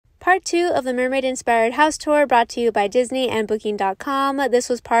part 2 of the Mermaid-inspired house tour brought to you by Disney and Booking.com. This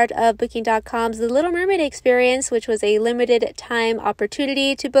was part of Booking.com's The Little Mermaid experience, which was a limited time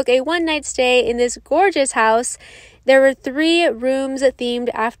opportunity to book a one-night stay in this gorgeous house. There were 3 rooms themed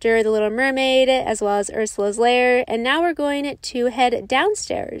after The Little Mermaid, as well as Ursula's Lair, and now we're going to head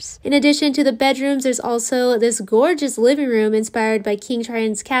downstairs. In addition to the bedrooms, there's also this gorgeous living room inspired by King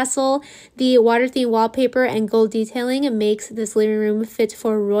Triton's castle. The water-themed wallpaper and gold detailing makes this living room fit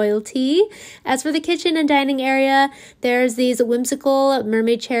for royalty. As for the kitchen and dining area, there's these whimsical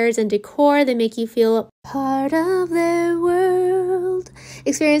mermaid chairs and decor that make you feel part of their world.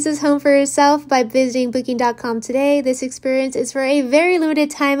 Experience this home for yourself by visiting Booking.com today. This experience is for a very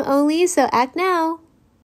limited time only, so act now.